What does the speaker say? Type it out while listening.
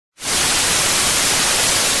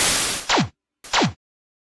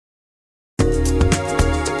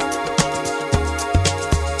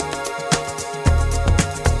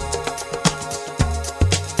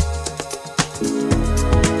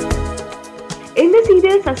In the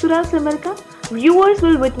serial Sasural Simar ka, viewers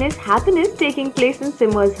will witness happiness taking place in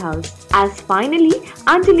Simar's house. As finally,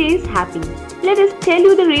 Anjali is happy. Let us tell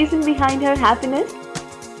you the reason behind her happiness.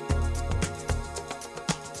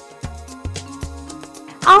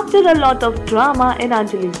 After a lot of drama in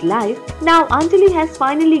Anjali's life, now Anjali has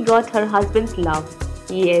finally got her husband's love.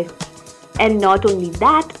 Yes. And not only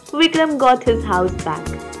that, Vikram got his house back.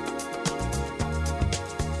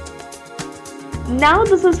 Now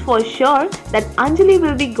this is for sure that Anjali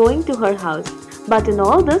will be going to her house. But in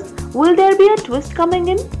all this, will there be a twist coming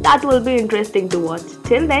in? That will be interesting to watch.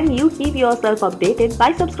 Till then, you keep yourself updated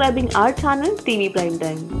by subscribing our channel TV Prime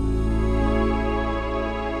Time.